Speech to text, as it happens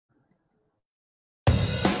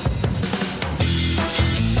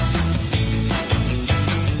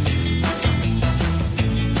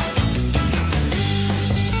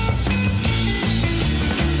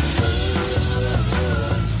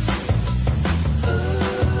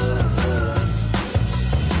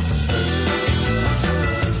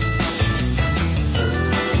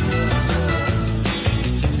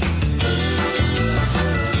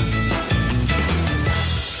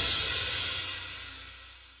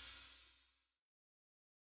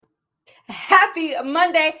Happy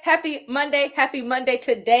Monday, happy Monday, happy Monday.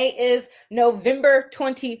 Today is November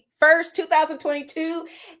 21st, 2022,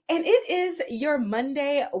 and it is your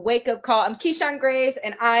Monday wake-up call. I'm Keyshawn Graves,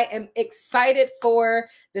 and I am excited for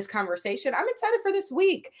this conversation. I'm excited for this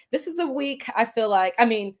week. This is a week I feel like,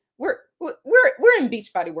 we're in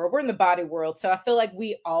Beachbody world. We're in the body world. So I feel like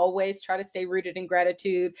we always try to stay rooted in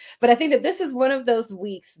gratitude. But I think that this is one of those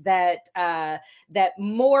weeks that that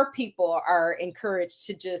more people are encouraged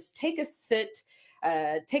to just take a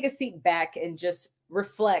seat back and just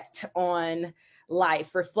reflect on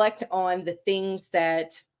life, reflect on the things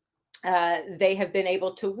that they have been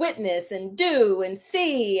able to witness and do and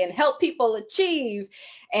see and help people achieve.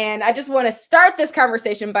 And I just want to start this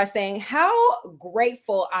conversation by saying how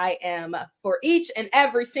grateful I am for each and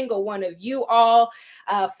every single one of you all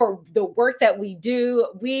for the work that we do.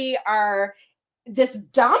 We are this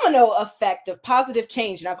domino effect of positive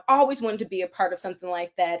change. And I've always wanted to be a part of something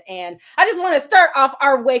like that. And I just want to start off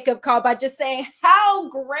our wake-up call by just saying how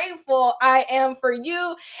grateful I am for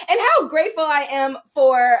you and how grateful I am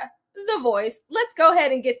for The Voice. Let's go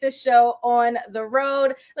ahead and get this show on the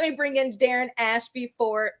road. Let me bring in Darren Ashby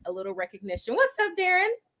for a little recognition. What's up, Darren?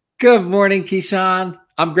 Good morning, Keyshawn.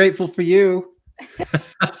 I'm grateful for you.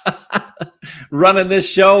 Running this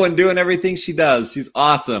show and doing everything she does. She's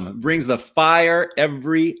awesome. Brings the fire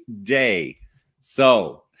every day.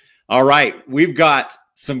 So, all right, we've got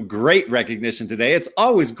some great recognition today. It's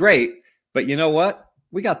always great, but you know what?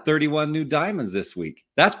 We got 31 new diamonds this week.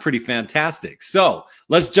 That's pretty fantastic. So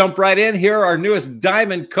let's jump right in. Here are our newest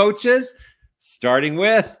diamond coaches, starting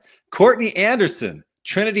with Courtney Anderson,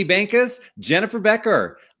 Trinity Bankas, Jennifer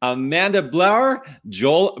Becker, Amanda Blauer,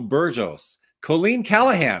 Joel Burgos, Colleen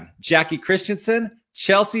Callahan, Jackie Christensen,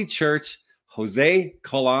 Chelsea Church, Jose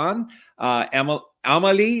Colan,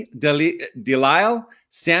 Amalie Delisle,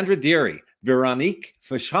 Sandra Deary, Veronique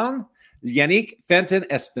Fashan, Yannick Fenton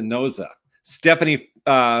Espinoza, Stephanie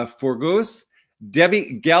Forgus,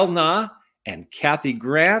 Debbie Gelna, and Kathy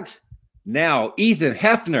Grant. Now, Ethan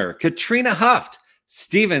Hefner, Katrina Huft,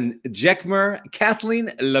 Stephen Jeckmer, Kathleen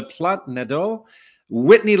LaPlante Nadeau,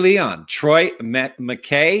 Whitney Leon, Troy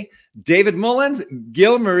McKay, David Mullins,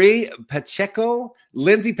 Gil Marie Pacheco,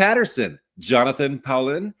 Lindsay Patterson, Jonathan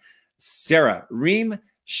Paulin, Sarah Ream,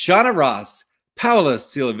 Shauna Ross, Paula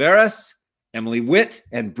Silveras, Emily Witt,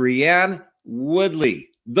 and Brianne Woodley.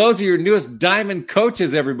 Those are your newest diamond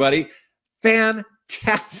coaches, everybody.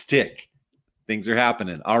 Fantastic. Things are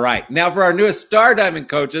happening. All right. Now for our newest star diamond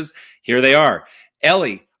coaches, here they are.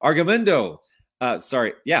 Ellie Argamundo.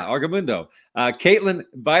 Argamundo. Caitlin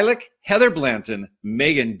Bialik, Heather Blanton,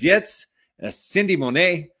 Megan Dietz, Cindy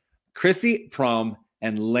Monet, Chrissy Prom,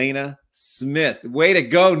 and Lena Smith. Way to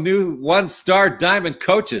go, new one-star diamond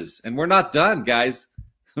coaches. And we're not done, guys.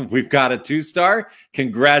 We've got a 2-star.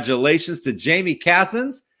 Congratulations to Jamie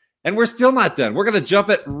Cassins. And we're still not done. We're going to jump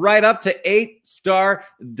it right up to 8-star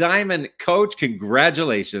diamond coach.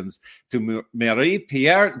 Congratulations to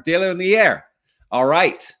Marie-Pierre Delaunier. All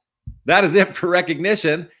right. That is it for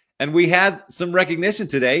recognition. And we had some recognition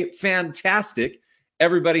today. Fantastic.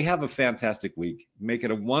 Everybody have a fantastic week. Make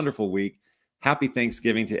it a wonderful week. Happy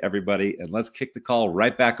Thanksgiving to everybody. And let's kick the call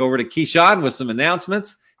right back over to Keyshawn with some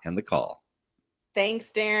announcements and the call.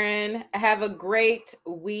 Thanks, Darren. Have a great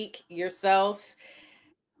week yourself.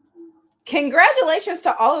 Congratulations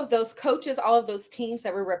to all of those coaches, all of those teams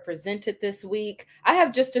that were represented this week. I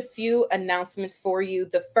have just a few announcements for you.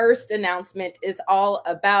 The first announcement is all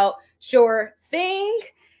about Sure Thing.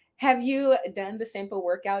 Have you done the sample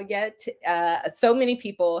workout yet? So many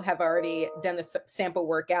people have already done the sample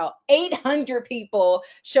workout. 800 people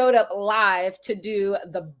showed up live to do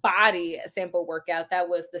the body sample workout. That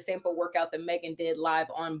was the sample workout that Megan did live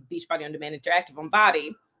on Beachbody On Demand Interactive on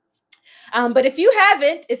Body. But if you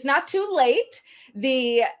haven't, it's not too late.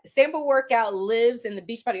 The sample workout lives in the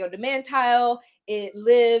Beachbody On Demand tile. It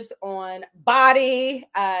lives on Body.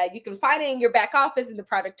 You can find it in your back office in the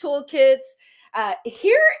product toolkits.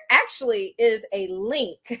 Here actually is a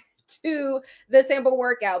link to the sample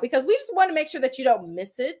workout because we just want to make sure that you don't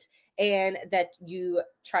miss it and that you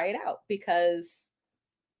try it out because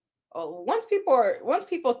once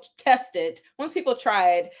people test it, once people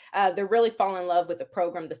try it, they really fall in love with the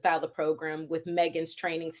program, the style of the program, with Megan's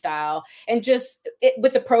training style, and just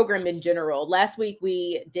with the program in general. Last week,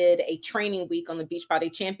 we did a training week on the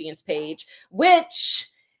Beachbody Champions page, which,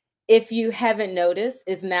 if you haven't noticed,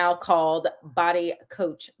 is now called Body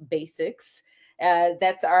Coach Basics.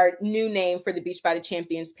 That's our new name for the Beachbody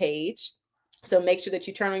Champions page. So make sure that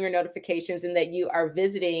you turn on your notifications and that you are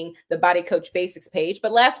visiting the Body Coach Basics page.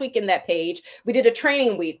 But last week in that page, we did a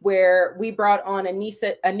training week where we brought on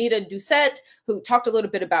Anita Doucette, who talked a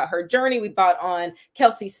little bit about her journey. We brought on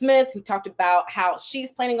Kelsey Smith, who talked about how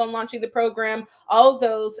she's planning on launching the program. All of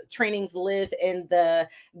those trainings live in the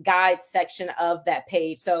guide section of that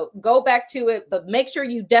page. So go back to it, but make sure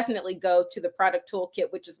you definitely go to the product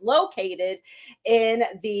toolkit, which is located in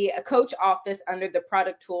the coach office under the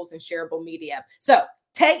product tools and shareable media. So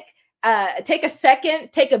take a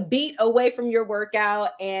second, take a beat away from your workout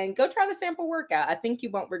and go try the sample workout. I think you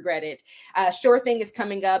won't regret it. Sure Thing is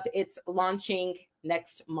coming up. It's launching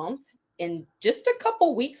next month in just a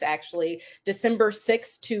couple weeks, actually, December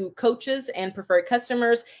 6th to coaches and preferred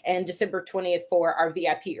customers, and December 20th for our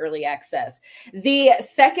VIP early access. The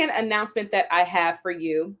second announcement that I have for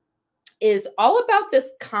you is all about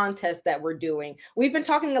this contest that we're doing. We've been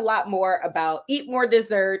talking a lot more about eat more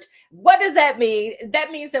dessert. What does that mean?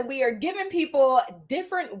 That means that we are giving people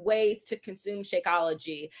different ways to consume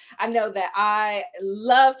Shakeology. I know that I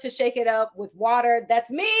love to shake it up with water.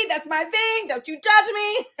 That's me. That's my thing. Don't you judge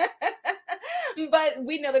me. But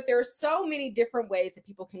we know that there are so many different ways that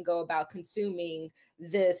people can go about consuming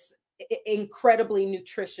this incredibly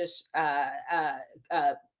nutritious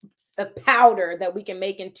a powder that we can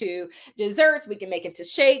make into desserts, we can make into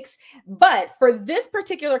shakes. But for this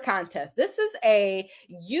particular contest, this is a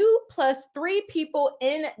you plus 3 people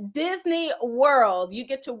in Disney World. You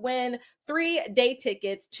get to win 3-day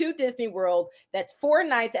tickets to Disney World. That's 4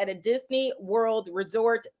 nights at a Disney World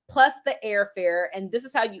resort plus the airfare. And this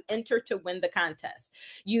is how you enter to win the contest.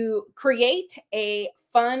 You create a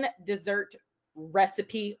fun dessert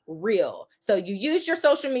recipe reel. So you use your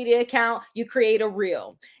social media account, you create a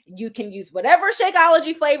reel. You can use whatever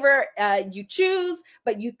Shakeology flavor you choose,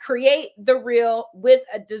 but you create the reel with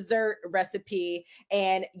a dessert recipe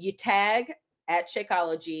and you tag at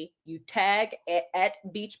Shakeology, you tag at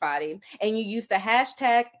Beachbody, and you use the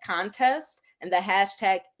hashtag contest and the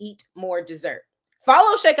hashtag eat more dessert.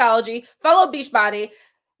 Follow Shakeology, follow Beachbody.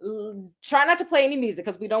 Try not to play any music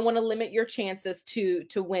because we don't want to limit your chances to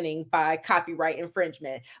winning by copyright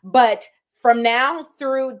infringement. But from now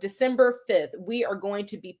through December 5th, we are going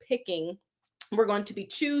to be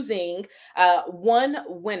choosing one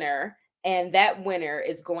winner, and that winner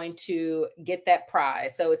is going to get that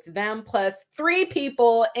prize. So it's them plus 3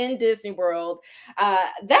 people in Disney World.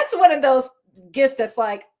 That's one of those gifts that's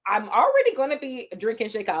like, I'm already going to be drinking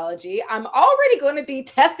Shakeology. I'm already going to be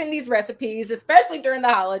testing these recipes, especially during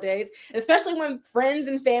the holidays, especially when friends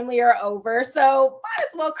and family are over. So might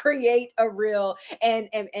as well create a reel and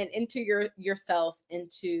enter yourself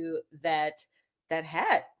into that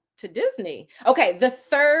hat to Disney. Okay, the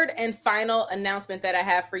third and final announcement that I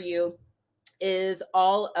have for you is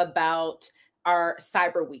all about our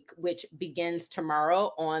Cyber Week, which begins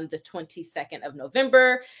tomorrow on the 22nd of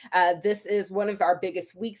November. This is one of our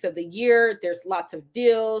biggest weeks of the year. There's lots of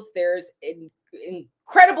deals. There's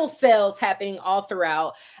incredible sales happening all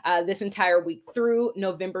throughout this entire week through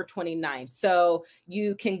November 29th. So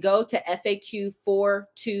you can go to FAQ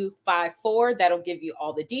 4254. That'll give you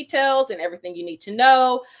all the details and everything you need to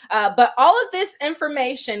know. But all of this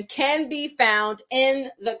information can be found in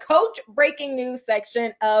the Coach Breaking News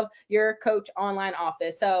section of your Coach Online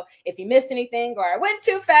office. So if you missed anything or I went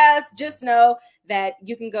too fast, just know that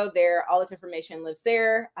you can go there. All this information lives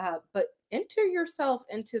there. But enter yourself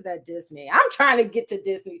into that Disney. I'm trying to get to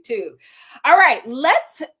Disney too. All right,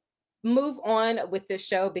 let's move on with this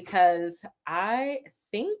show because I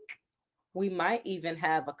think we might even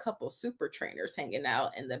have a couple super trainers hanging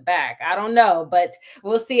out in the back. I don't know, but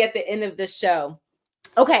we'll see at the end of this show.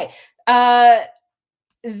 Okay,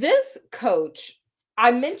 this coach,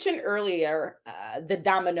 I mentioned earlier the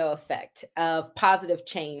domino effect of positive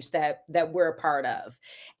change that we're a part of.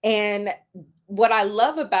 And what I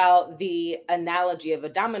love about the analogy of a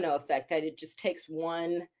domino effect, that it just takes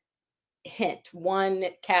one hint, one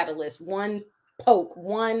catalyst, one poke,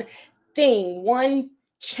 one thing, one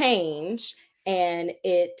change, and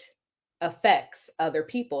it affects other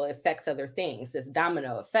people, it affects other things, this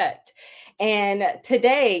domino effect. And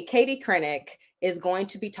today, Katie Krenek is going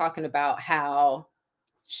to be talking about how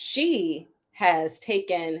she has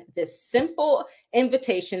taken this simple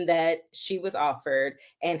invitation that she was offered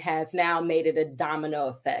and has now made it a domino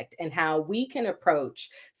effect, and how we can approach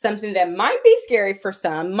something that might be scary for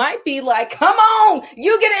some, might be like, come on,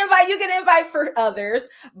 you get an invite for others,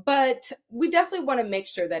 but we definitely want to make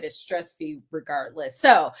sure that it's stress-free regardless.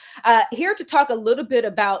 So here to talk a little bit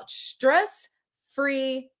about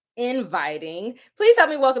stress-free inviting. Please help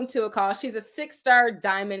me welcome to a call. She's a 6-star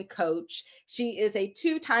diamond coach. She is a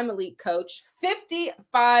 2-time elite coach,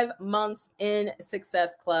 55 months in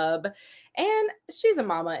Success Club, and she's a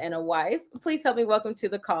mama and a wife. Please help me welcome to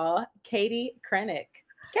the call, Katie Krenek.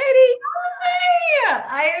 Katie. Hi!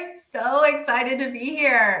 I am so excited to be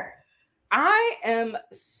here. I am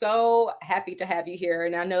so happy to have you here.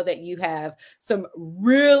 And I know that you have some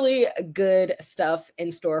really good stuff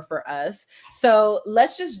in store for us. So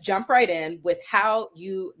let's just jump right in with how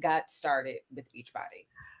you got started with Beachbody.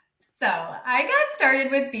 So I got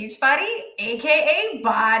started with Beachbody, aka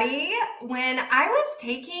Body, when I was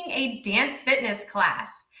taking a dance fitness class.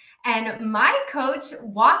 And my coach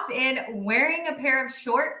walked in wearing a pair of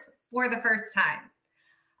shorts for the first time.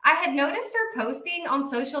 I had noticed her posting on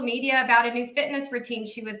social media about a new fitness routine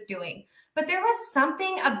she was doing, but there was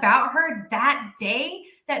something about her that day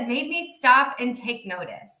that made me stop and take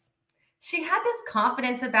notice. She had this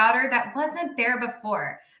confidence about her that wasn't there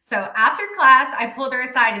before. So after class, I pulled her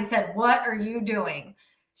aside and said, "What are you doing?"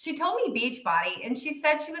 She told me Beachbody, and she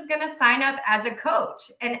said she was going to sign up as a coach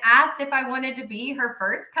and asked if I wanted to be her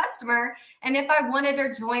first customer and if I wanted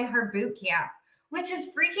to join her boot camp. Which is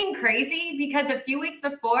freaking crazy because a few weeks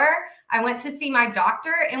before, I went to see my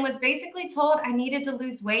doctor and was basically told I needed to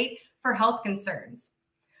lose weight for health concerns.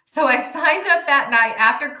 So I signed up that night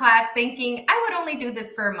after class thinking I would only do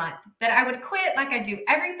this for a month, that I would quit like I do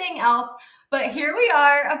everything else. But here we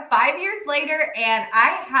are 5 years later, and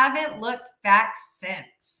I haven't looked back since.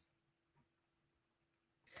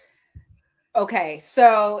 Okay,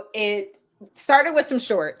 so it started with some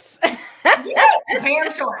shorts. Yeah, a pair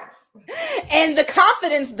of shorts. And the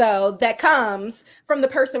confidence, though, that comes from the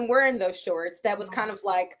person wearing those shorts, that was kind of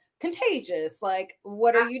like contagious. Like,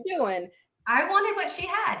 what are you doing? I wanted what she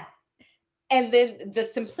had. And then the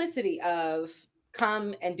simplicity of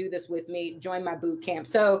come and do this with me, join my boot camp.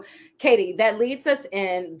 So, Katie, that leads us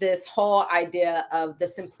in this whole idea of the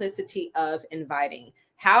simplicity of inviting.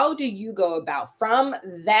 How do you go about from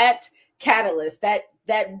that catalyst, that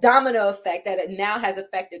domino effect that it now has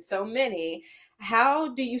affected so many? How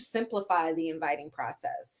do you simplify the inviting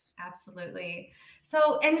process? Absolutely.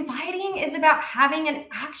 So inviting is about having an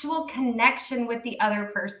actual connection with the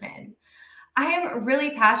other person. I am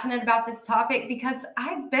really passionate about this topic because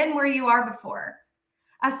I've been where you are before.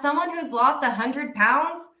 As someone who's lost 100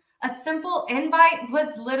 pounds, a simple invite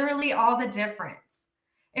was literally all the difference.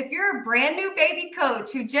 If you're a brand new baby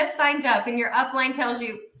coach who just signed up and your upline tells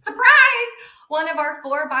you, surprise, one of our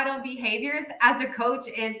 4 vital behaviors as a coach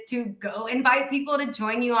is to go invite people to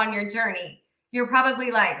join you on your journey. You're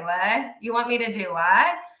probably like, what? You want me to do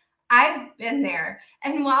what? I've been there.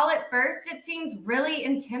 And while at first it seems really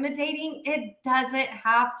intimidating, it doesn't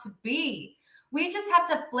have to be. We just have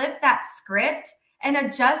to flip that script and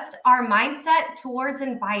adjust our mindset towards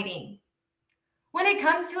inviting. When it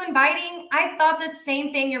comes to inviting, I thought the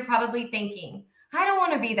same thing you're probably thinking. I don't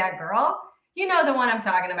want to be that girl. You know the one I'm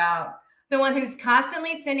talking about. The one who's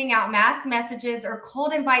constantly sending out mass messages or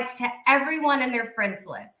cold invites to everyone in their friends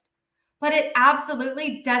list. But it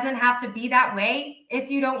absolutely doesn't have to be that way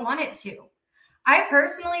if you don't want it to. I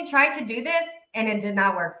personally tried to do this and it did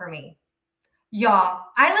not work for me. Y'all,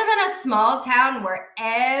 I live in a small town where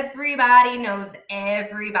everybody knows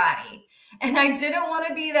everybody. And I didn't want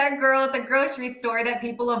to be that girl at the grocery store that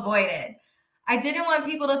people avoided. I didn't want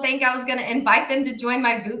people to think I was going to invite them to join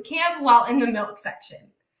my boot camp while in the milk section.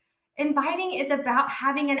 Inviting is about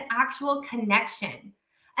having an actual connection,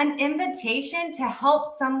 an invitation to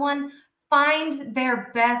help someone find their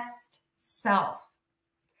best self.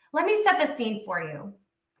 Let me set the scene for you.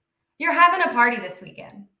 You're having a party this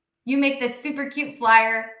weekend. You make this super cute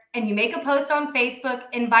flyer and you make a post on Facebook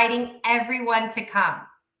inviting everyone to come.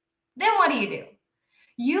 Then what do?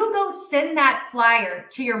 You go send that flyer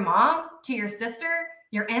to your mom, to your sister,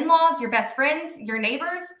 your in-laws, your best friends, your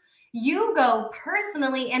neighbors. You go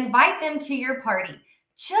personally invite them to your party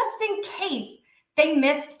just in case they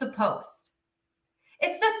missed the post.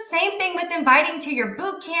 It's the same thing with inviting to your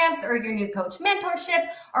boot camps or your new coach mentorship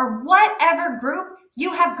or whatever group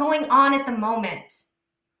you have going on at the moment.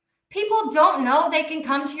 People don't know they can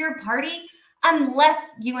come to your party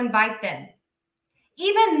unless you invite them.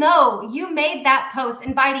 Even though you made that post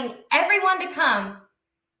inviting everyone to come,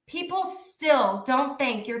 people still don't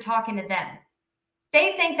think you're talking to them.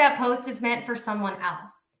 They think that post is meant for someone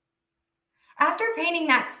else. After painting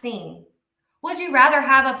that scene, would you rather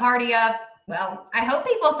have a party of, well, I hope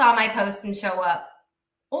people saw my post and show up?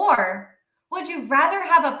 Or would you rather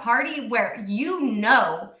have a party where you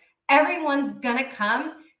know everyone's gonna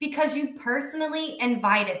come because you personally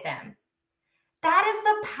invited them? That is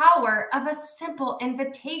the power of a simple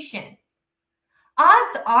invitation.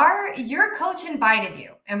 odds are your coach invited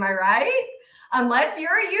you. Am I right? Unless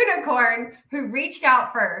you're a unicorn who reached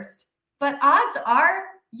out first. But odds are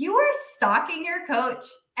you are stalking your coach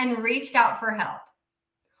and reached out for help.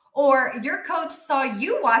 Or your coach saw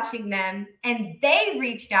you watching them and they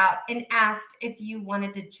reached out and asked if you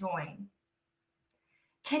wanted to join.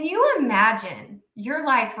 Can you imagine your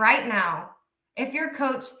life right now if your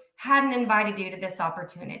coach hadn't invited you to this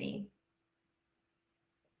opportunity?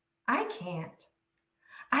 I can't.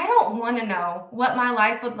 I don't want to know what my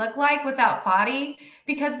life would look like without BOD,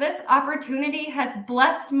 because this opportunity has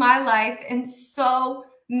blessed my life in so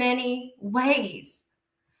many ways.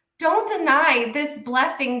 Don't deny this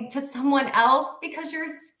blessing to someone else because you're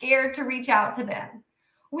scared to reach out to them.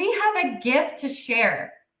 We have a gift to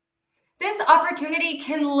share. This opportunity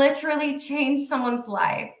can literally change someone's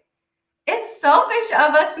life. It's selfish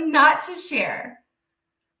of us not to share.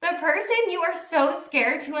 The person you are so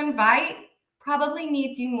scared to invite probably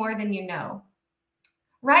needs you more than you know.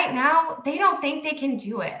 Right now, they don't think they can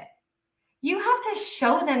do it. You have to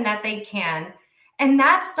show them that they can, and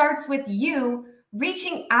that starts with you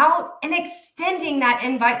reaching out and extending that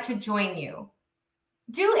invite to join you.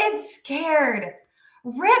 Do it scared.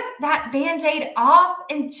 Rip that Band-Aid off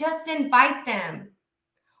and just invite them.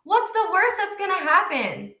 What's the worst that's going to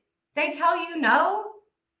happen? They tell you no?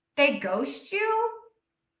 They ghost you?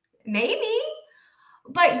 Maybe.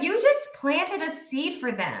 But you just planted a seed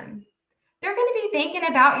for them. They're going to be thinking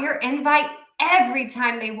about your invite every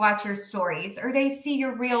time they watch your stories or they see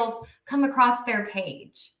your reels come across their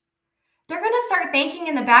page. They're going to start thinking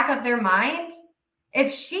in the back of their mind,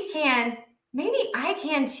 if she can, maybe I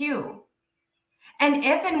can too. And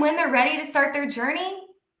if and when they're ready to start their journey,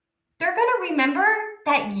 they're going to remember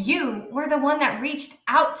that you were the one that reached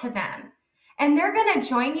out to them. And they're going to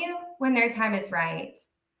join you when their time is right.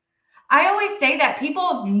 I always say that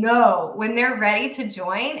people know when they're ready to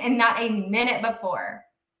join and not a minute before.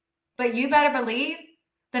 But you better believe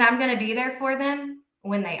that I'm going to be there for them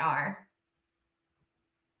when they are.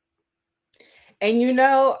 And you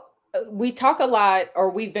know, we talk a lot, or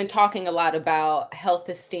we've been talking a lot about health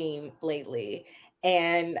esteem lately.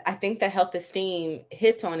 And I think that health esteem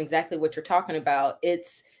hits on exactly what you're talking about.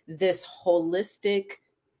 It's this holistic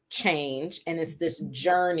change, and it's this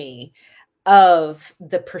journey of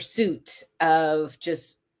the pursuit of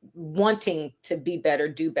just wanting to be better,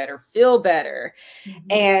 do better, feel better.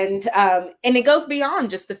 Mm-hmm. And it goes beyond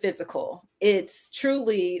just the physical. It's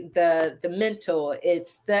truly the mental.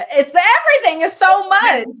 It's the everything is so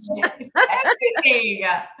much. Everything.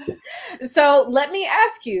 So let me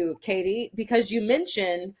ask you, Katie, because you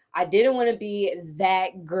mentioned I didn't want to be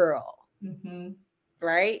that girl. Mm-hmm.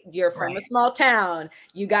 Right? You're from a small town.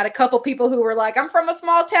 You got a couple people who were like, I'm from a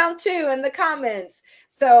small town too, in the comments.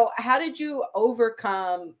 So how did you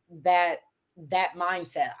overcome that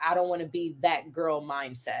mindset? I don't want to be that girl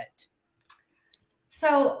mindset.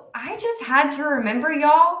 So I just had to remember,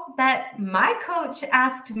 y'all, that my coach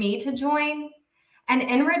asked me to join. And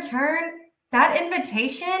in return, that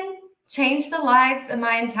invitation changed the lives of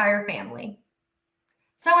my entire family.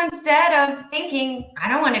 So instead of thinking, I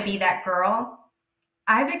don't want to be that girl,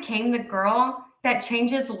 I became the girl that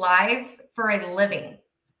changes lives for a living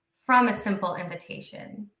from a simple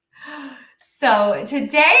invitation. So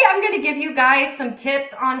today I'm going to give you guys some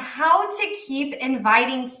tips on how to keep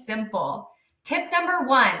inviting simple. Tip number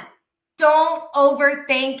 1, don't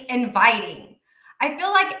overthink inviting. I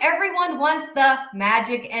feel like everyone wants the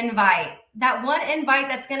magic invite, that one invite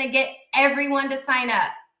that's going to get everyone to sign up.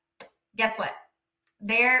 Guess what?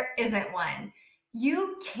 There isn't one.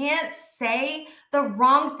 You can't say the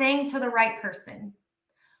wrong thing to the right person.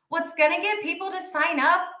 What's going to get people to sign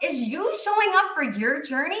up is you showing up for your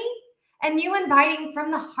journey and you inviting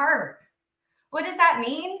from the heart. What does that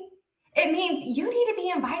mean? It means you need to be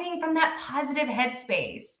inviting from that positive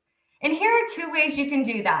headspace. And here are 2 ways you can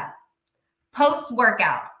do that.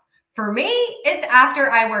 Post-workout. For me, it's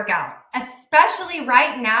after I work out. Especially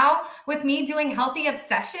right now with me doing Healthy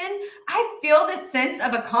Obsession, I feel this sense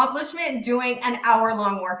of accomplishment doing an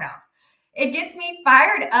hour-long workout. It gets me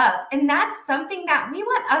fired up, and that's something that we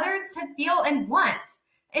want others to feel and want,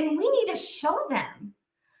 and we need to show them.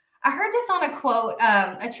 I heard this on a quote,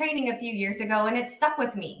 a training a few years ago, and it stuck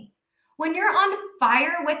with me. When you're on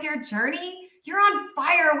fire with your journey, you're on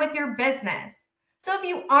fire with your business. So if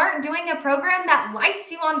you aren't doing a program that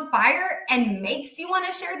lights you on fire and makes you want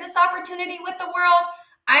to share this opportunity with the world,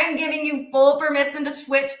 I'm giving you full permission to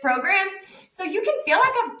switch programs so you can feel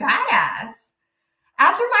like a badass.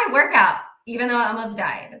 After my workout, even though I almost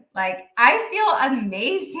died, I feel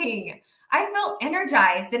amazing. I feel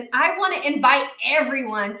energized, and I want to invite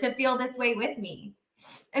everyone to feel this way with me.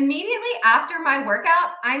 Immediately after my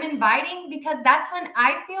workout, I'm inviting because that's when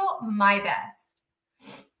I feel my best.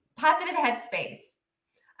 Positive headspace.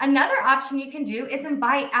 Another option you can do is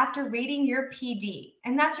invite after reading your PD,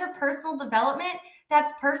 and that's your personal development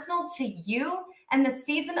that's personal to you and the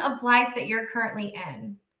season of life that you're currently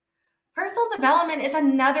in. Personal development is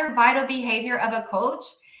another vital behavior of a coach,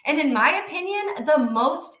 and in my opinion, the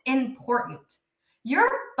most important. Your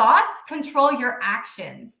thoughts control your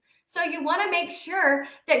actions. So you want to make sure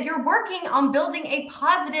that you're working on building a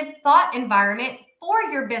positive thought environment for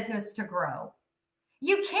your business to grow.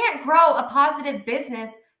 You can't grow a positive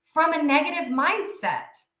business from a negative mindset.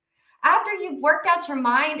 After you've worked out your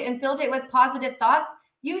mind and filled it with positive thoughts,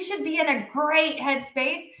 you should be in a great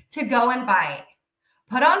headspace to go invite.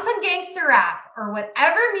 Put on some gangster rap or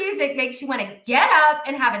whatever music makes you want to get up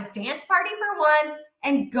and have a dance party for one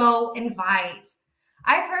and go invite.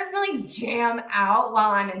 I personally jam out while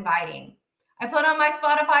I'm inviting. I put on my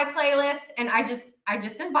Spotify playlist and I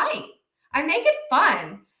just invite. I make it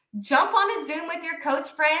fun. Jump on a Zoom with your coach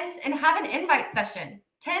friends and have an invite session,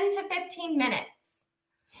 10 to 15 minutes.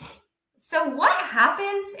 So what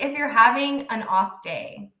happens if you're having an off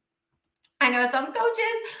day? I know some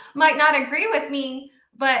coaches might not agree with me,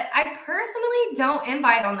 but I personally don't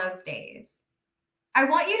invite on those days. I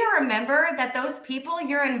want you to remember that those people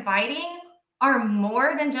you're inviting are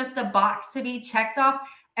more than just a box to be checked off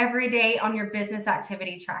every day on your business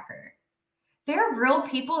activity tracker. They're real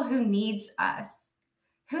people who needs us,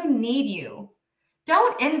 who need you.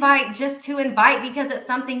 Don't invite just to invite because it's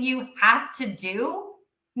something you have to do.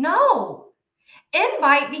 No.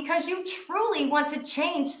 Invite because you truly want to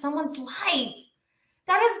change someone's life.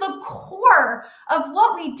 That is the core of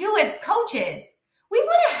what we do as coaches. We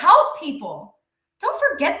want to help people. Don't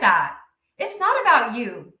forget that. It's not about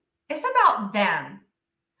you. It's about them.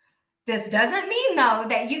 This doesn't mean, though,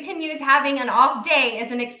 that you can use having an off day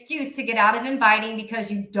as an excuse to get out of inviting because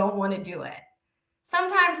you don't want to do it.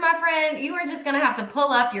 Sometimes, my friend, you are just going to have to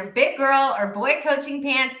pull up your big girl or boy coaching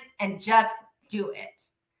pants and just do it.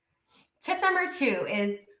 Tip number 2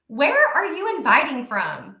 is, where are you inviting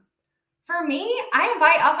from? For me, I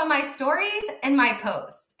invite off of my stories and my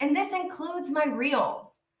posts, and this includes my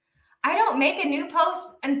reels. I don't make a new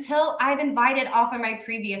post until I've invited off of my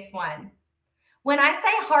previous one. When I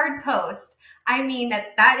say hard post, I mean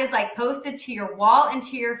that is like posted to your wall and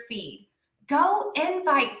to your feed. Go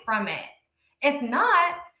invite from it. If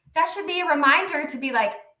not, that should be a reminder to be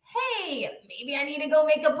like, hey, maybe I need to go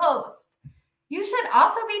make a post. You should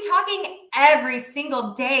also be talking every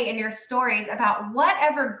single day in your stories about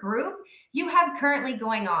whatever group you have currently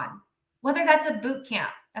going on. Whether that's a boot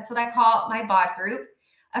camp, that's what I call my BOD group,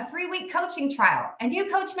 a free week coaching trial, a new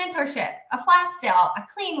coach mentorship, a flash sale, a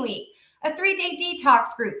clean week, a 3-day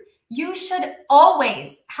detox group. You should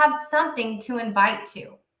always have something to invite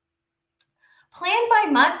to. Plan by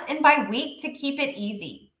month and by week to keep it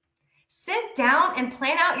easy. Sit down and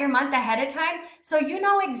plan out your month ahead of time so you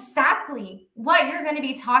know exactly what you're going to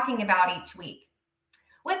be talking about each week.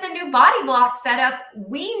 With the new body block setup,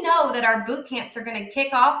 we know that our boot camps are going to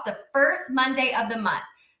kick off the first Monday of the month.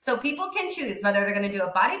 So people can choose whether they're going to do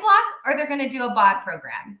a body block or they're going to do a BOD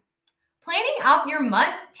program. Planning out your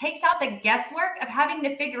month takes out the guesswork of having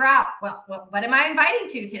to figure out, well, what am I inviting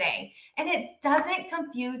to today? And it doesn't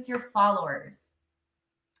confuse your followers.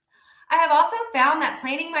 I have also found that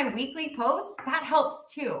planning my weekly posts, that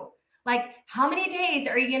helps too. Like, how many days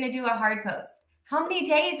are you going to do a hard post? How many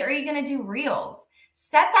days are you going to do reels?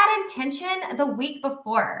 Set that intention the week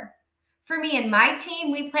before. For me and my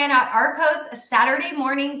team, we plan out our posts Saturday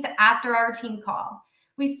mornings after our team call.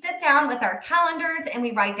 We sit down with our calendars and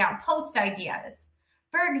we write down post ideas.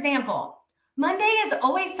 For example, Monday is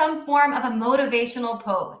always some form of a motivational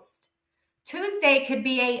post. Tuesday could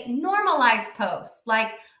be a normalized post,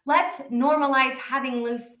 like, let's normalize having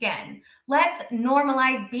loose skin. Let's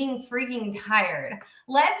normalize being freaking tired.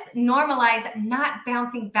 Let's normalize not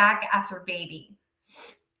bouncing back after baby.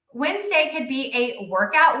 Wednesday could be a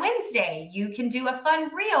workout Wednesday. You can do a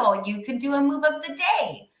fun reel. You can do a move of the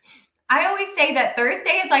day. I always say that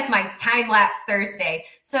Thursday is like my time-lapse Thursday.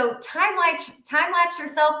 So time-lapse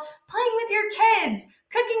yourself playing with your kids,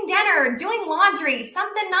 cooking dinner, doing laundry,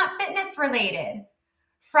 something not fitness related.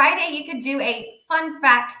 Friday, you could do a fun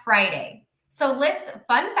fact Friday. So list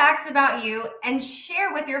fun facts about you and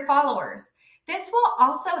share with your followers. This will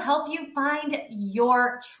also help you find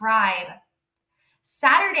your tribe.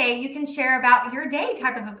 Saturday, you can share about your day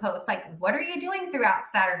type of a post, like what are you doing throughout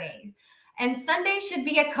Saturday? And Sunday should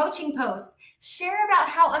be a coaching post. Share about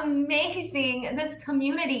how amazing this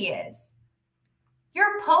community is.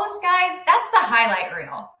 Your post, guys, that's the highlight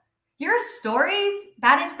reel. Your stories,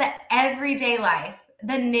 that is the everyday life.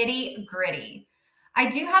 the nitty-gritty. I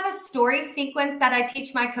do have a story sequence that I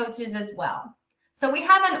teach my coaches as well. So we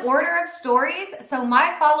have an order of stories so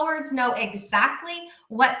my followers know exactly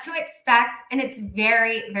what to expect, and it's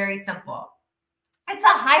very, very simple. It's a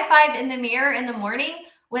high five in the mirror in the morning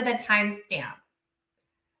with a timestamp.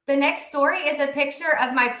 The next story is a picture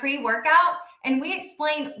of my pre-workout, and we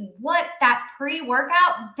explain what that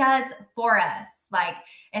pre-workout does for us. Like,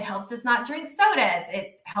 it helps us not drink sodas.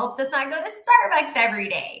 It helps us not go to Starbucks every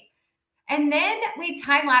day. And then we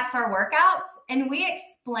time-lapse our workouts, and we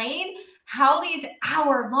explain how these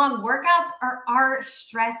hour-long workouts are our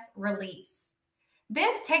stress release.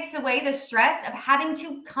 This takes away the stress of having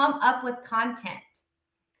to come up with content.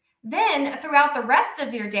 Then throughout the rest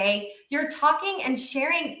of your day, you're talking and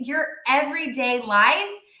sharing your everyday life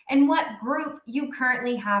and what group you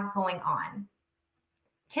currently have going on.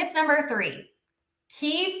 Tip number 3,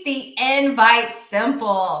 keep the invite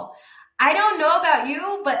simple. I don't know about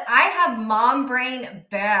you, but I have mom brain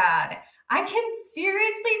bad. I can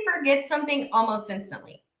seriously forget something almost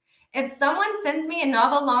instantly. If someone sends me a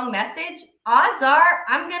novel long message, odds are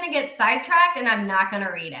I'm going to get sidetracked and I'm not going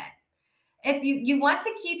to read it. If you want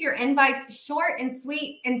to keep your invites short and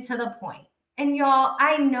sweet and to the point. And y'all,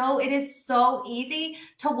 I know it is so easy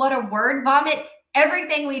to what a word vomit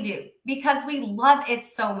everything we do because we love it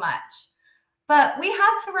so much. But we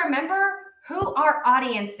have to remember who our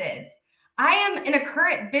audience is. I am in a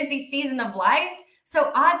current busy season of life,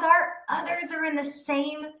 so odds are others are in the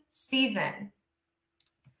same season.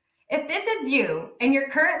 If this is you and you're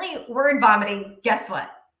currently word vomiting, guess what?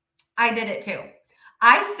 I did it too.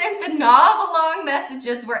 I sent the novel long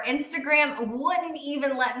messages where Instagram wouldn't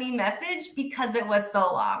even let me message because it was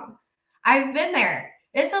so long. I've been there.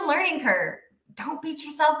 It's a learning curve. Don't beat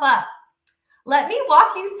yourself up. Let me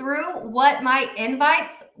walk you through what my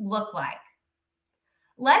invites look like.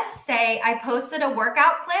 Let's say I posted a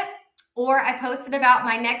workout clip or I posted about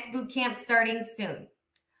my next boot camp starting soon.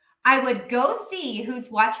 I would go see who's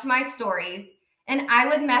watched my stories and I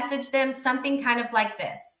would message them something kind of like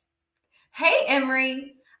this. Hey,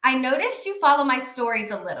 Emery, I noticed you follow my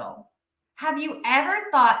stories a little. Have you ever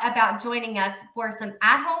thought about joining us for some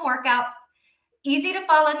at-home workouts, easy to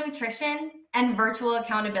follow nutrition, and virtual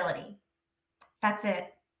accountability? That's it.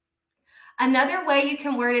 Another way you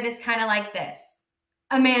can word it is kind of like this.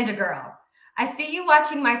 Amanda girl, I see you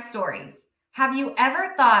watching my stories. Have you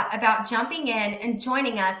ever thought about jumping in and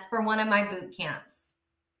joining us for one of my boot camps?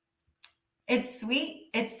 It's sweet,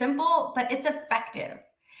 it's simple, but it's effective.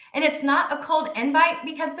 And it's not a cold invite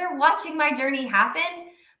because they're watching my journey happen,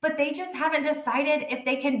 but they just haven't decided if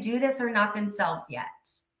they can do this or not themselves yet.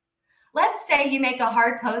 Let's say you make a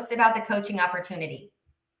hard post about the coaching opportunity.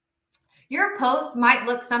 Your post might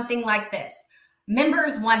look something like this.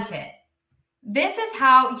 Members wanted. This is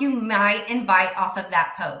how you might invite off of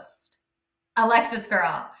that post. Alexis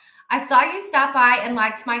girl, I saw you stop by and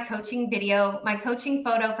liked my coaching video, my coaching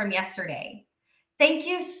photo from yesterday. Thank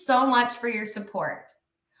you so much for your support.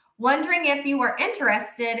 Wondering if you are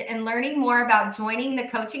interested in learning more about joining the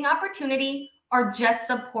coaching opportunity or just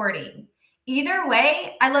supporting. Either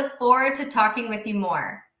way, I look forward to talking with you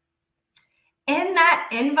more. In that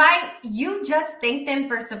invite, you just thank them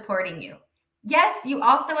for supporting you. Yes, you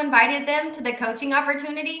also invited them to the coaching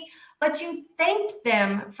opportunity, but you thanked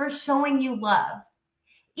them for showing you love.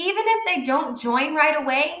 Even if they don't join right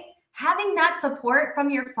away, having that support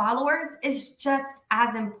from your followers is just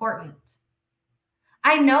as important.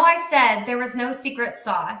 I know I said there was no secret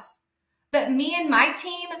sauce, but me and my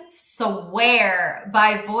team swear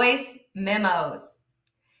by voice memos.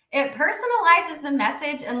 It personalizes the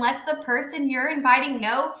message and lets the person you're inviting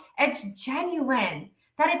know it's genuine,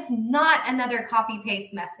 that it's not another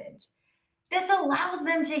copy-paste message. This allows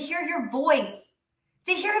them to hear your voice,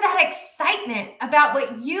 to hear that excitement about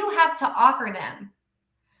what you have to offer them.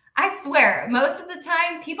 I swear, most of the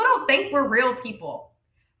time, people don't think we're real people.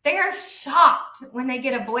 They are shocked when they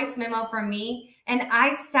get a voice memo from me and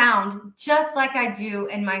I sound just like I do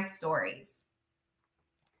in my stories.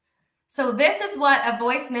 So this is what a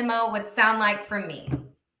voice memo would sound like from me.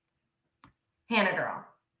 Hannah girl,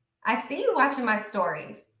 I see you watching my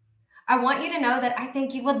stories. I want you to know that I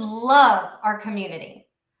think you would love our community.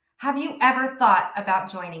 Have you ever thought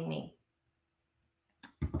about joining me?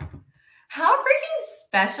 How freaking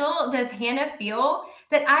special does Hannah feel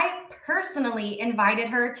that I personally invited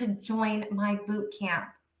her to join my boot camp?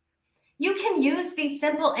 You can use these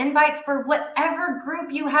simple invites for whatever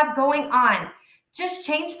group you have going on. Just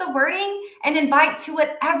change the wording and invite to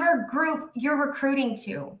whatever group you're recruiting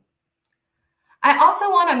to. I also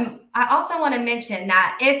want to mention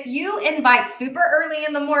that if you invite super early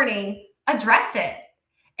in the morning, address it.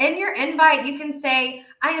 In your invite, you can say,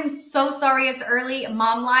 I am so sorry it's early,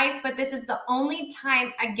 mom life, but this is the only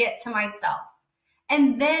time I get to myself.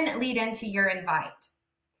 And then lead into your invite.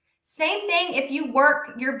 Same thing if you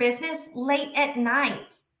work your business late at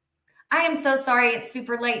night. I am so sorry it's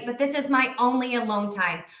super late, but this is my only alone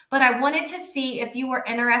time. But I wanted to see if you were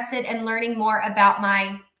interested in learning more about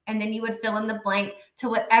and then you would fill in the blank to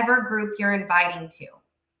whatever group you're inviting to.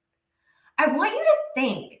 I want you to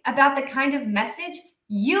think about the kind of message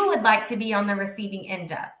you would like to be on the receiving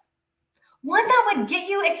end of. One that would get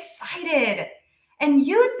you excited, and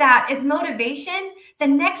use that as motivation the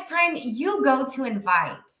next time you go to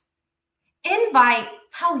invite. Invite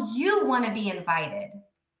how you want to be invited.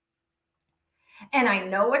 And I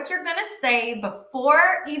know what you're going to say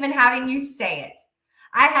before even having you say it.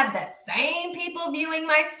 I have the same people viewing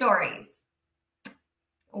my stories.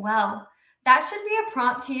 Well, that should be a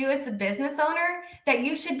prompt to you as a business owner that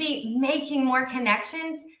you should be making more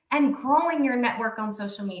connections and growing your network on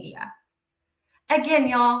social media. Again,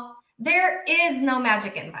 y'all, there is no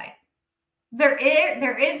magic invite. There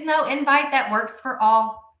is no invite that works for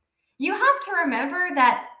all. You have to remember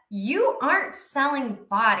that you aren't selling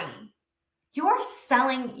body. You're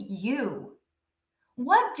selling you.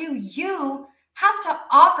 What do you have to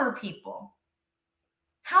offer people?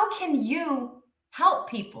 How can you help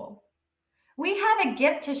people? We have a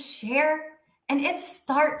gift to share, and it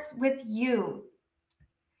starts with you.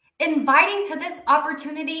 Inviting to this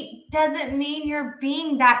opportunity doesn't mean you're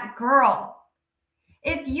being that girl.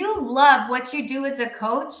 If you love what you do as a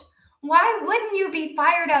coach, why wouldn't you be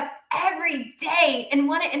fired up every day and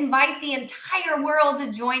want to invite the entire world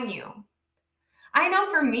to join you? I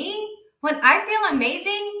know for me, when I feel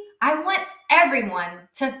amazing, I want everyone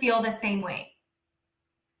to feel the same way.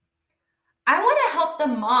 I want to help the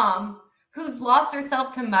mom who's lost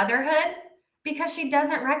herself to motherhood because she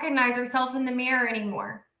doesn't recognize herself in the mirror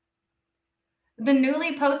anymore. The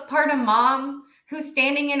newly postpartum mom who's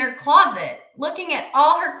standing in her closet, looking at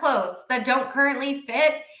all her clothes that don't currently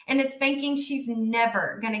fit and is thinking she's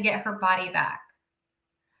never going to get her body back.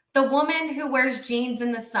 The woman who wears jeans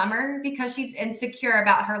in the summer because she's insecure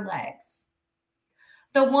about her legs.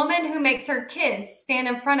 The woman who makes her kids stand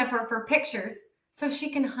in front of her for pictures so she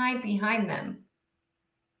can hide behind them.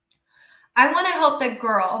 I want to help the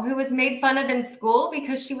girl who was made fun of in school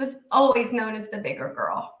because she was always known as the bigger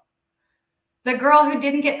girl. The girl who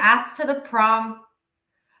didn't get asked to the prom.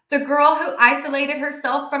 The girl who isolated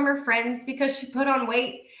herself from her friends because she put on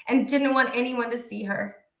weight and didn't want anyone to see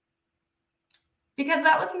her. Because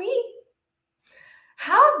that was me.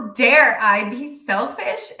 How dare I be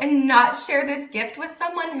selfish and not share this gift with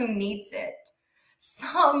someone who needs it?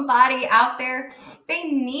 Somebody out there, they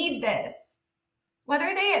need this.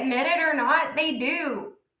 Whether they admit it or not, they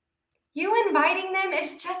do. You inviting them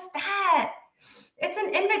is just that. It's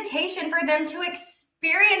an invitation for them to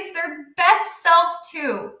experience their best self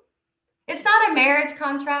too. It's not a marriage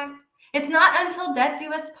contract. It's not until death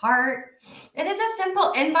do us part. It is a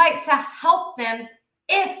simple invite to help them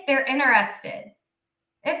if they're interested.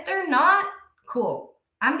 If they're not, cool.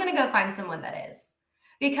 I'm going to go find someone that is.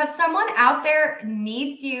 Because someone out there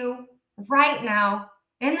needs you right now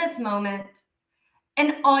in this moment.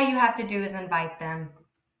 And all you have to do is invite them.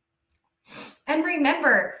 And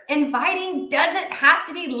remember, inviting doesn't have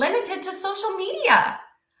to be limited to social media.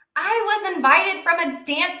 I was invited from a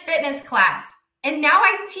dance fitness class, and now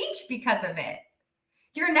I teach because of it.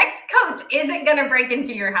 Your next coach isn't going to break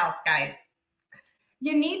into your house, guys.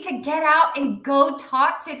 You need to get out and go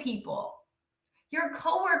talk to people. Your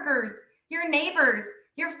coworkers, your neighbors,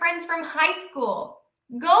 your friends from high school.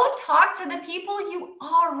 Go talk to the people you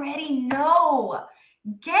already know.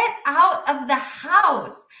 Get out of the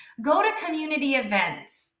house. Go to community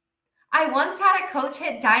events. I once had a coach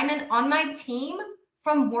hit diamond on my team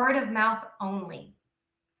from word of mouth only.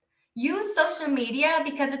 Use social media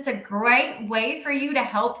because it's a great way for you to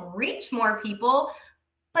help reach more people,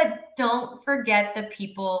 but don't forget the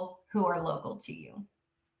people who are local to you.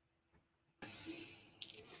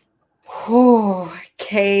 Oh,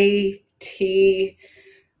 KT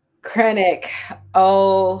Krenek.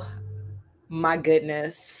 Oh my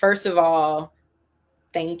goodness. First of all,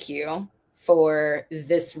 thank you for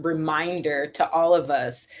this reminder to all of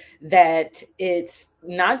us that it's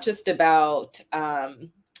not just about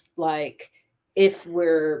like if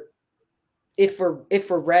we're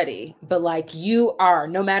ready, but like you are,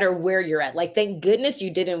 no matter where you're at. Like, thank goodness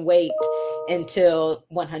you didn't wait until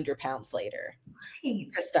 100 pounds later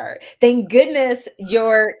to start. Thank goodness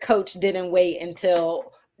your coach didn't wait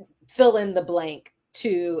until fill in the blank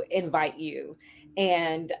to invite you.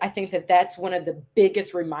 And I think that that's one of the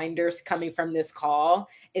biggest reminders coming from this call,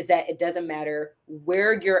 is that it doesn't matter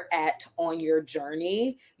where you're at on your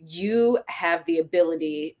journey, you have the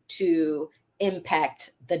ability to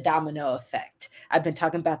impact the domino effect. I've been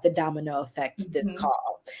talking about the domino effect this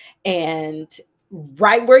call. And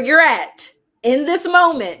right where you're at in this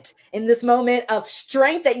moment of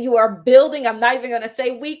strength that you are building, I'm not even going to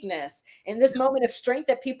say weakness, in this moment of strength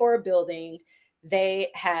that people are building, they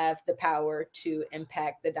have the power to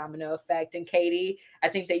impact the domino effect. And Katie, I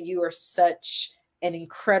think that you are such an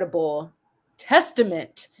incredible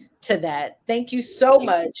testament to that. Thank you so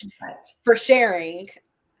much for sharing.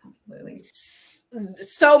 Absolutely.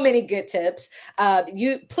 So many good tips.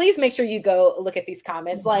 You please make sure you go look at these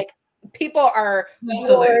comments. Like, people are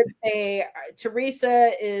floored.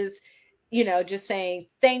 Teresa is, just saying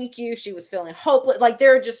thank you. She was feeling hopeless. Like,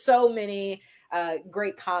 there are just so many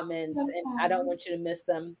great comments, and I don't want you to miss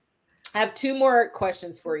them. I have 2 more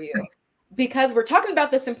questions for you, because we're talking about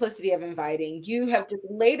the simplicity of inviting. You have just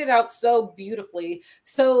laid it out so beautifully,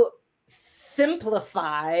 so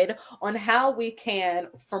simplified on how we can,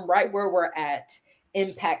 from right where we're at,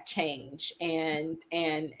 impact change and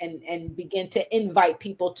begin to invite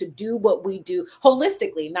people to do what we do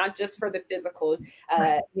holistically, not just for the physical,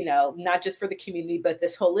 not just for the community, but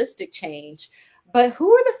this holistic change. But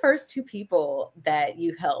who are the first 2 people that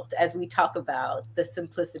you helped as we talk about the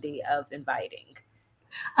simplicity of inviting?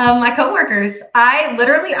 My coworkers.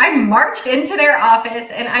 I marched into their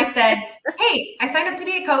office and I said, hey, I signed up to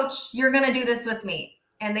be a coach. You're going to do this with me.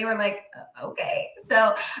 And they were like, okay.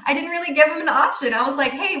 So I didn't really give them an option. I was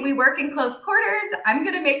like, hey, we work in close quarters. I'm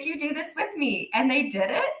going to make you do this with me. And they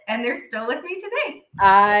did it. And they're still with me today.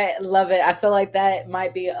 I love it. I feel like that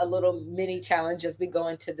might be a little mini challenge as we go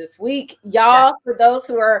into this week. Y'all, for those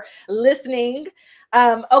who are listening.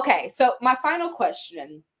 Okay. So my final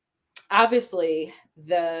question, obviously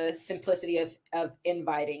the simplicity of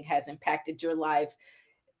inviting has impacted your life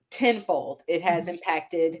tenfold. It has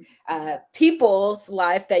impacted people's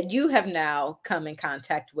life that you have now come in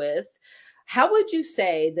contact with. How would you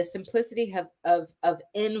say the simplicity of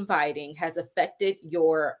inviting has affected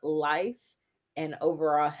your life and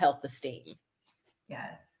overall health esteem?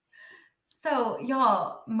 Yes. So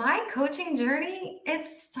y'all, my coaching journey, it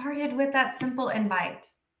started with that simple invite.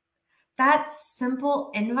 That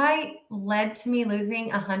simple invite led to me losing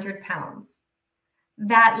 100 pounds.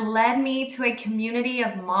 That led me to a community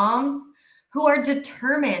of moms who are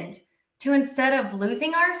determined to, instead of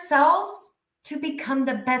losing ourselves, to become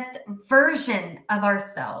the best version of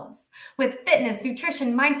ourselves with fitness,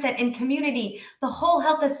 nutrition, mindset, and community, the whole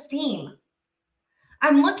health esteem.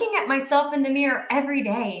 I'm looking at myself in the mirror every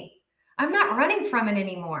day. I'm not running from it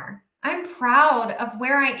anymore. I'm proud of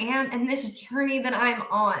where I am in this journey that I'm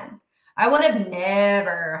on. I would have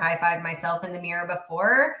never high-fived myself in the mirror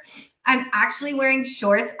before. I'm actually wearing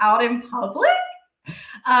shorts out in public.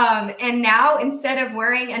 And now, instead of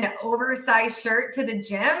wearing an oversized shirt to the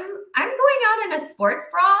gym, I'm going out in a sports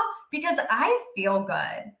bra because I feel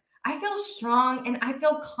good. I feel strong and I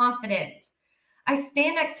feel confident. I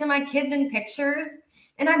stand next to my kids in pictures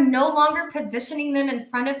and I'm no longer positioning them in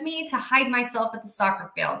front of me to hide myself at the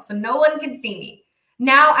soccer field so no one can see me.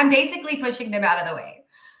 Now I'm basically pushing them out of the way.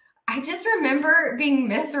 I just remember being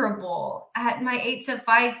miserable at my 8 to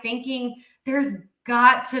 5 thinking there's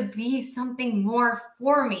got to be something more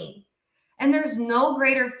for me. And there's no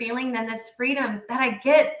greater feeling than this freedom that I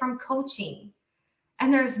get from coaching.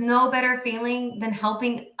 And there's no better feeling than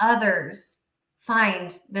helping others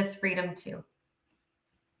find this freedom too.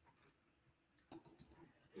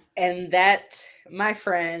 And that, my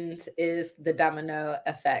friends, is the domino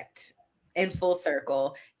effect in full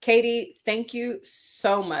circle. Katie, thank you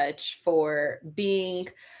so much for being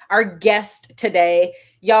our guest today.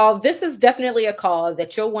 Y'all, this is definitely a call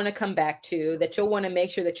that you'll want to come back to, that you'll want to make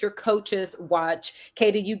sure that your coaches watch.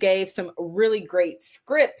 Katie, you gave some really great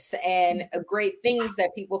scripts and great things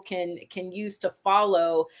that people can use to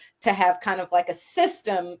follow to have kind of like a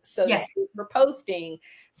system, so to speak, for posting.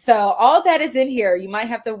 So all that is in here. You might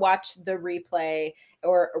have to watch the replay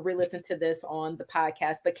or re-listen to this on the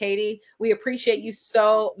podcast. But Katie, we appreciate you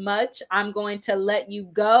so much. I'm going to let you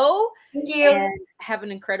go. Thank you. And have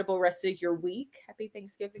an incredible rest of your week. Happy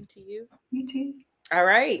Thanksgiving to you. You too. All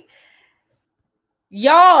right.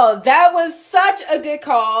 Y'all, that was such a good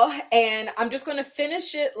call. And I'm just going to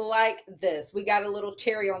finish it like this. We got a little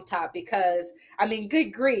cherry on top because, I mean, good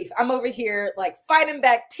grief. I'm over here like fighting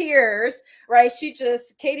back tears, right?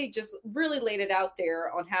 Katie just really laid it out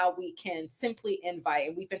there on how we can simply invite.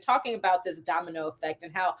 And we've been talking about this domino effect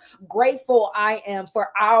and how grateful I am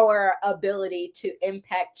for our ability to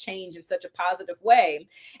impact change in such a positive way.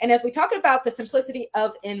 And as we talk about the simplicity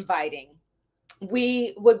of inviting,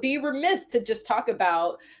 we would be remiss to just talk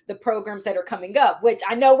about the programs that are coming up, which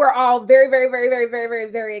I know we're all very, very, very, very, very, very,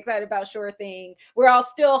 very excited about. Sure Thing. We're all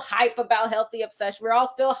still hype about Healthy Obsession. We're all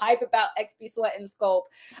still hype about XP Sweat and Sculpt.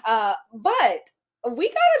 But we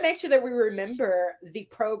got to make sure that we remember the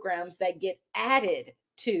programs that get added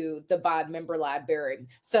to the BOD Member Library.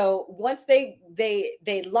 So once they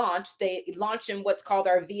launch in what's called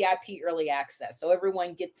our VIP early access. So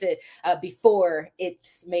everyone gets it before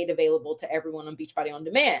it's made available to everyone on Beachbody On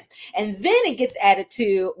Demand. And then it gets added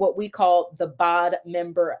to what we call the BOD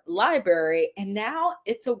Member Library. And now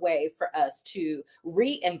it's a way for us to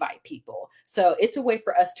re-invite people. So it's a way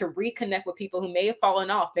for us to reconnect with people who may have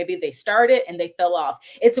fallen off. Maybe they started and they fell off.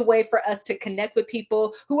 It's a way for us to connect with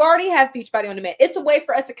people who already have Beachbody On Demand. It's a way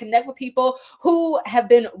for us to connect with people who have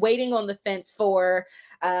been waiting on the fence for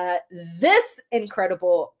this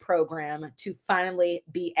incredible program to finally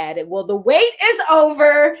be added. Well, the wait is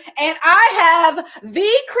over, and I have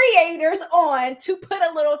the creators on to put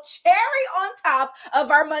a little cherry on top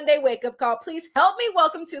of our Monday wake-up call. Please help me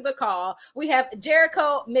welcome to the call. We have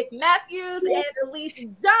Jericho McMatthews and Elise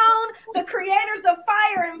Doan, the creators of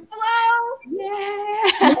Fire and Flow.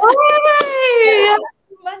 Yeah. Yay!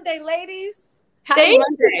 Monday, ladies. Happy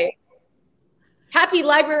Monday. Happy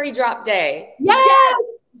Library Drop Day.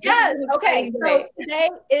 Yes. Okay. So today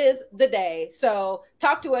is the day. So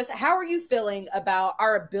talk to us. How are you feeling about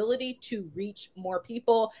our ability to reach more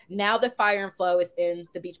people now that Fire and Flow is in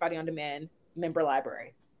the Beachbody On Demand member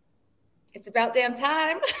library? It's about damn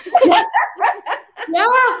time. Yeah.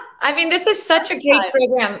 I mean, this is such a great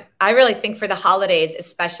program. I really think for the holidays,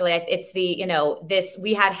 especially, it's the,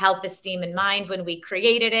 we had health esteem in mind when we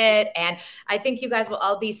created it. And I think you guys will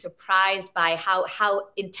all be surprised by how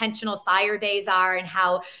intentional Fire Days are and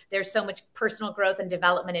how there's so much personal growth and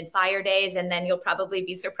development in Fire Days. And then you'll probably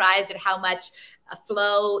be surprised at how much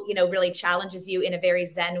Flow, really challenges you in a very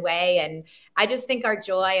Zen way. And I just think our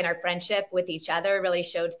joy and our friendship with each other really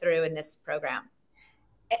showed through in this program.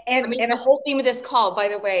 And the whole theme of this call, by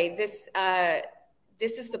the way, this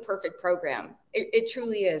is the perfect program. It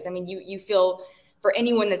truly is. I mean, you feel for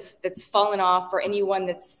anyone that's fallen off, for anyone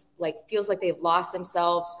that's feels like they've lost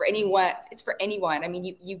themselves, for anyone, it's for anyone. I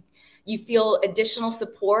mean, you feel additional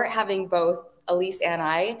support having both Elise and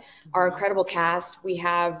I, our incredible cast. We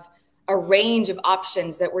have a range of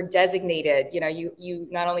options that were designated. You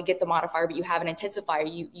not only get the modifier, but you have an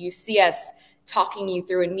intensifier. You see us talking you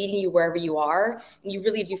through and meeting you wherever you are. And you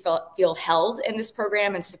really do feel held in this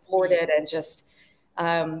program and supported and just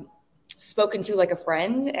spoken to like a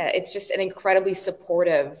friend. It's just an incredibly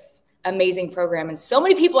supportive, amazing program. And so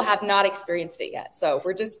many people have not experienced it yet. So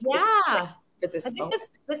we're just for this. I think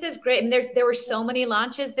this is great. And there were so many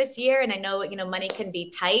launches this year, and I know, money can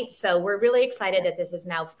be tight. So we're really excited that this is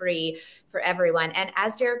now free for everyone. And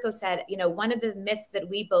as Jericho said, one of the myths that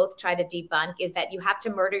we both try to debunk is that you have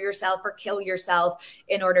to murder yourself or kill yourself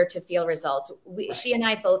in order to feel results. She and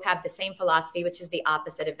I both have the same philosophy, which is the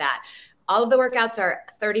opposite of that. All of the workouts are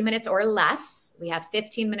 30 minutes or less. We have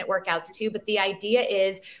 15-minute workouts too. But the idea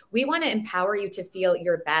is we want to empower you to feel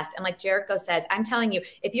your best. And like Jericho says, I'm telling you,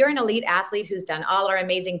 if you're an elite athlete who's done all our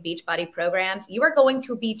amazing Beachbody programs, you are going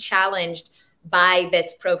to be challenged by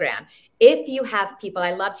this program. If you have people,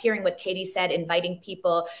 I loved hearing what Katie said, inviting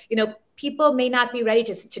people, people may not be ready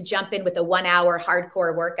to jump in with a 1 hour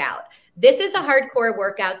hardcore workout. This is a hardcore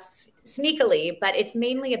workout sneakily, but it's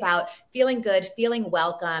mainly about feeling good, feeling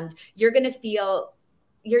welcomed. You're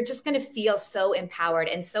just going to feel so empowered,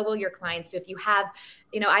 and so will your clients. So if you have,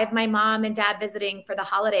 I have my mom and dad visiting for the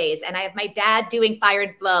holidays, and I have my dad doing Fire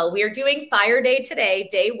and Flow. We are doing Fire Day today,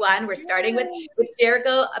 day one. We're starting with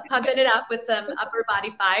Jericho pumping it up with some upper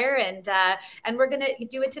body fire, and we're going to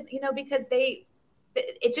do it to, because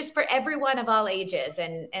it's just for everyone of all ages.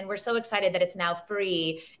 And we're so excited that it's now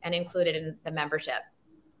free and included in the membership.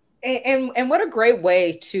 And what a great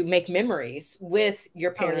way to make memories with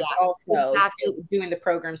your parents also doing the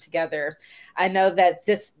program together. I know that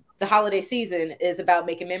the holiday season is about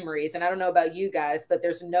making memories. And I don't know about you guys, but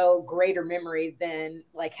there's no greater memory than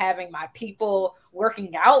having my people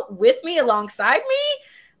working out with me alongside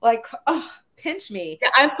me. pinch me. Yeah,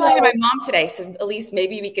 I'm flying to my mom today, so Elise,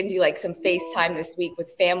 maybe we can do like some FaceTime this week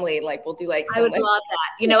with family. Like we'll do like some, I would love that.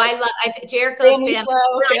 You know, Jericho's family.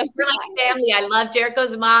 We're like family. I love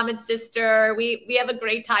Jericho's mom and sister. We have a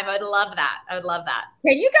great time. I would love that. I would love that.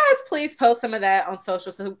 Can you guys please post some of that on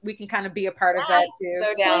social so we can kind of be a part of that too?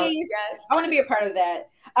 So down. Please. Yes. I want to be a part of that.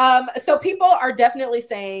 So people are definitely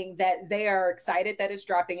saying that they are excited that it's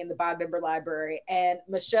dropping in the BOD Member Library. And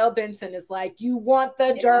Michelle Benson is like, you want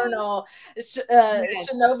the journal.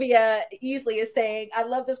 Shanovia Easley is saying, I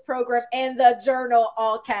love this program and the journal,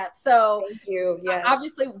 all caps. So thank you. Yes.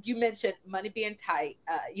 Obviously you mentioned money being tight.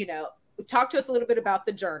 You know, talk to us a little bit about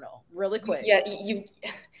the journal really quick. Yeah,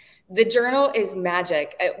 the journal is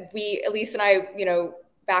magic. Elise and I, you know,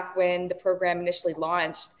 back when the program initially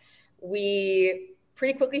launched, we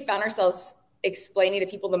pretty quickly found ourselves explaining to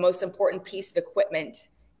people the most important piece of equipment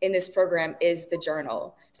in this program is the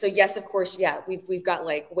journal. So yes, of course, yeah, we've got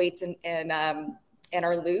like weights and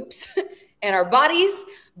our loops and our bodies,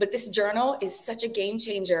 but this journal is such a game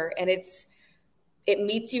changer, and it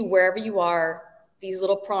meets you wherever you are. These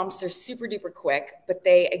little prompts are super duper quick, but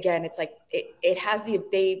they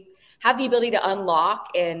have the ability to unlock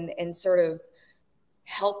and sort of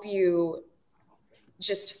help you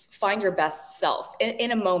just find your best self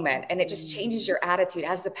in a moment. And it just changes your attitude. It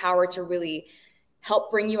has the power to really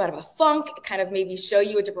help bring you out of a funk, kind of maybe show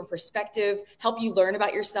you a different perspective, help you learn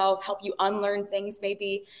about yourself, help you unlearn things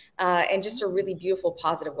maybe, in just a really beautiful,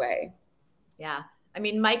 positive way. Yeah. I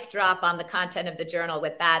mean, mic drop on the content of the journal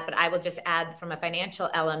with that, but I will just add from a financial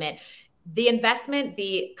element, the investment,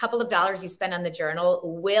 the couple of dollars you spend on the journal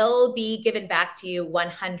will be given back to you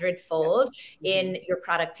 100-fold in your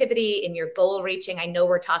productivity, in your goal reaching. I know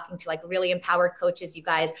we're talking to like really empowered coaches. You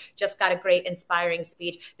guys just got a great inspiring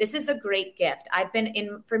speech. This is a great gift.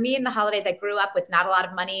 For me in the holidays, I grew up with not a lot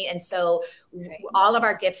of money. And so all of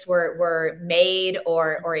our gifts were made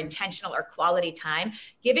or intentional or quality time.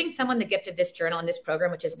 Giving someone the gift of this journal and this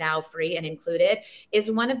program, which is now free and included,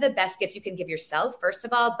 is one of the best gifts you can give yourself, first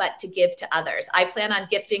of all, but to give to others. I plan on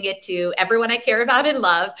gifting it to everyone I care about and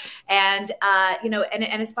love. And, you know, and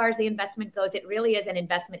as far as the investment goes, it really is an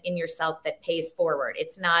investment in yourself that pays forward.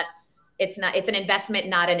 It's an investment,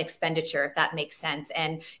 not an expenditure, if that makes sense.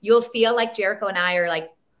 And you'll feel like Jericho and I are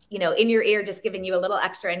like, you know, in your ear, just giving you a little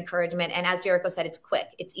extra encouragement. And as Jericho said, it's quick,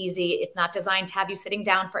 it's easy. It's not designed to have you sitting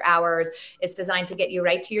down for hours. It's designed to get you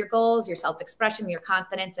right to your goals, your self-expression, your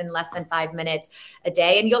confidence in less than 5 minutes a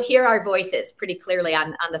day. And you'll hear our voices pretty clearly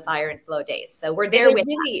on the Fire and Flow days. So we're there with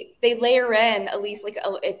they layer in, at least like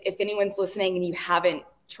if anyone's listening and you haven't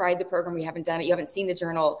tried the program, you haven't done it, you haven't seen the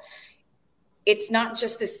journal, it's not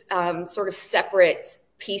just this sort of separate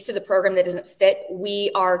piece to the program that doesn't fit.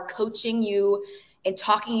 We are coaching you and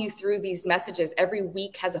talking you through these messages. Every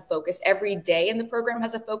week has a focus. Every day in the program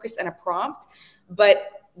has a focus and a prompt,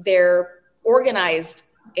 but they're organized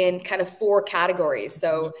in kind of 4 categories.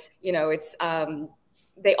 So, you know, it's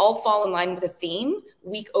they all fall in line with a theme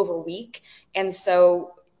week over week. And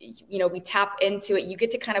so, you know, we tap into it. You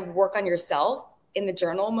get to kind of work on yourself in the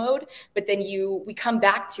journal mode, but then we come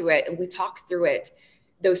back to it and we talk through it,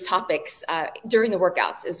 those topics during the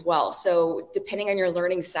workouts as well. So depending on your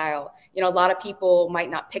learning style, you know, a lot of people might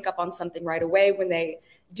not pick up on something right away when they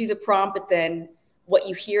do the prompt, but then what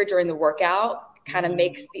you hear during the workout kind of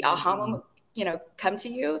makes the aha moment, you know, come to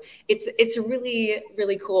you. It's really,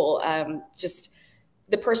 really cool. Just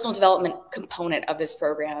the personal development component of this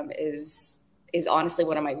program is honestly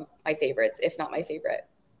one of my favorites, if not my favorite.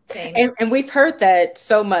 And we've heard that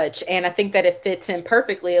so much. And I think that it fits in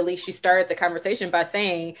perfectly. At least you started the conversation by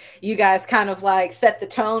saying you guys kind of like set the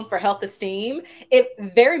tone for health esteem. It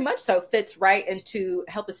very much so fits right into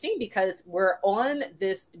health esteem because we're on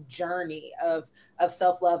this journey of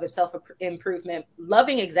self-love and self-improvement,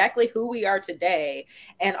 loving exactly who we are today,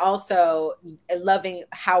 and also loving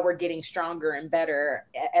how we're getting stronger and better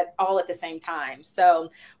all at the same time.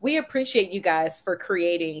 So we appreciate you guys for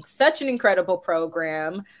creating such an incredible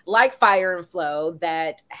program like Fire and Flow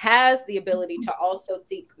that has the ability to also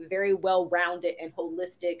think very well-rounded and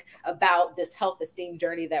holistic about this health esteem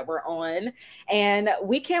journey that we're on. And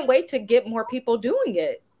we can't wait to get more people doing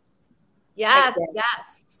it. Yes,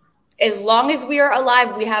 yes. As long as we are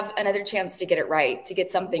alive, we have another chance to get it right, to get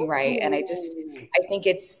something right. And I think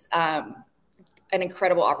it's an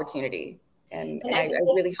incredible opportunity. And I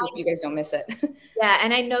really hope you guys don't miss it. Yeah,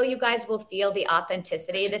 and I know you guys will feel the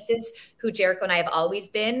authenticity. This is who Jericho and I have always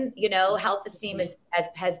been. You know, health esteem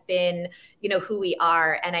has been, you know, who we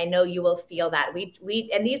are, and I know you will feel that. We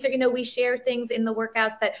and these are, you know, we share things in the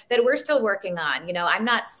workouts that we're still working on. You know, I'm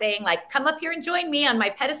not saying like come up here and join me on my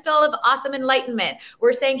pedestal of awesome enlightenment.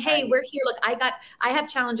 We're saying, hey, we're here. Look, I have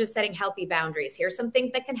challenges setting healthy boundaries. Here's some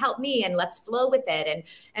things that can help me, and let's flow with it.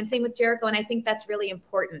 And same with Jericho. And I think that's really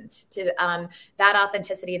important to that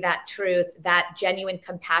authenticity, that truth, that genuine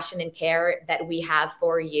compassion and care that we have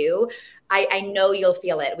for you. I know you'll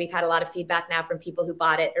feel it. We've had a lot of feedback now from people who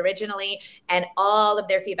bought it originally, and all of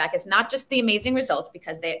their feedback is not just the amazing results,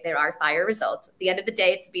 because there are fire results. At the end of the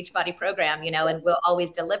day, it's a Beachbody program, you know, and we'll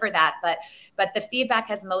always deliver that. But the feedback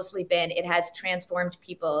has mostly been, it has transformed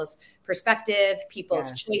people's perspective,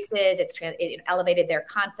 people's choices. It elevated their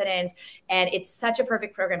confidence, and it's such a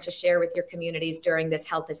perfect program to share with your communities during this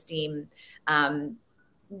health esteem rebrand.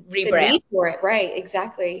 The need for it, right?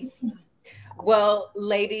 Exactly. Well,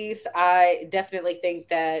 ladies, I definitely think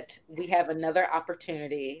that we have another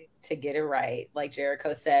opportunity to get it right, like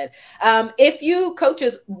Jericho said. If you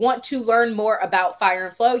coaches want to learn more about Fire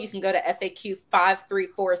and Flow, you can go to FAQ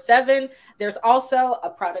 5347. There's also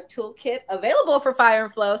a product toolkit available for Fire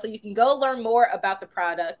and Flow, so you can go learn more about the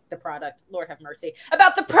product, Lord have mercy,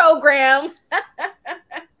 about the program.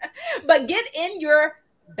 But get in your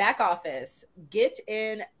back office, get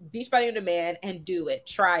in Beachbody On Demand and do it.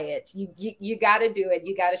 Try it. You got to do it.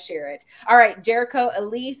 You got to share it. All right, Jericho,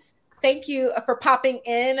 Elise, thank you for popping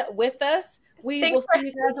in with us. We will see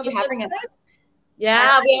you guys on the flip side.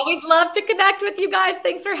 Yeah, we always love to connect with you guys.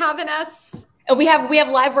 Thanks for having us. And we have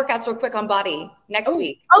live workouts real quick on BODi next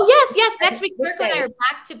week. Oh, yes. Next week, Jericho and I are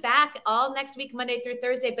back to back all next week, Monday through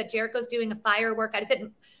Thursday. But Jericho's doing a fire workout. Is it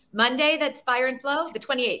Monday that's Fire and Flow? The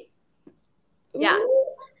 28th. Yeah.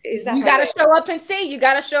 Is that you got to show up and see. You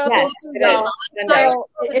got to show up and see. So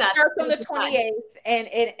it starts on the 28th, and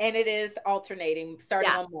it is alternating starting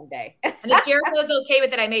on Monday. And if Jericho's okay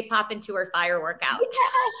with it, I may pop into her fire workout.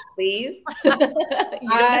 Please.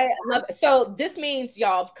 I love it. So this means,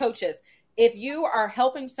 y'all, coaches, if you are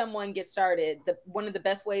helping someone get started, one of the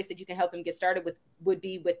best ways that you can help them get started would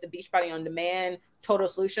be with the Beachbody On Demand Total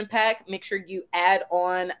Solution Pack. Make sure you add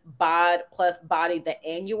on BOD plus BODi, the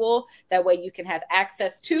annual. That way you can have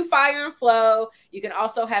access to Fire and Flow. You can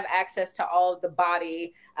also have access to all of the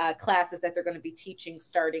BODi classes that they're going to be teaching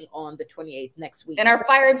starting on the 28th next week. And our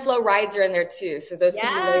Fire and Flow rides are in there too. So those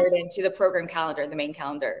can be layered into the program calendar, the main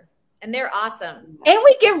calendar. And they're awesome. And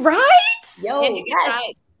we get rides. And you get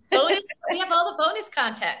rides. Bonus, we have all the bonus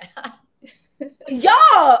content.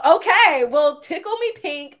 Y'all, okay. Well, tickle me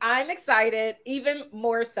pink. I'm excited, even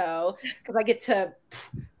more so, because I get to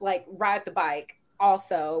like ride the bike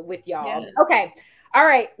also with y'all. Yeah. Okay. All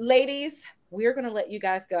right, ladies, we're going to let you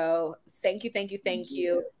guys go. Thank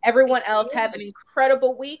you. Everyone else have an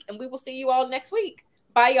incredible week, and we will see you all next week.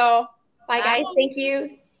 Bye, y'all. Bye, guys. Thank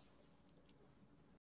you.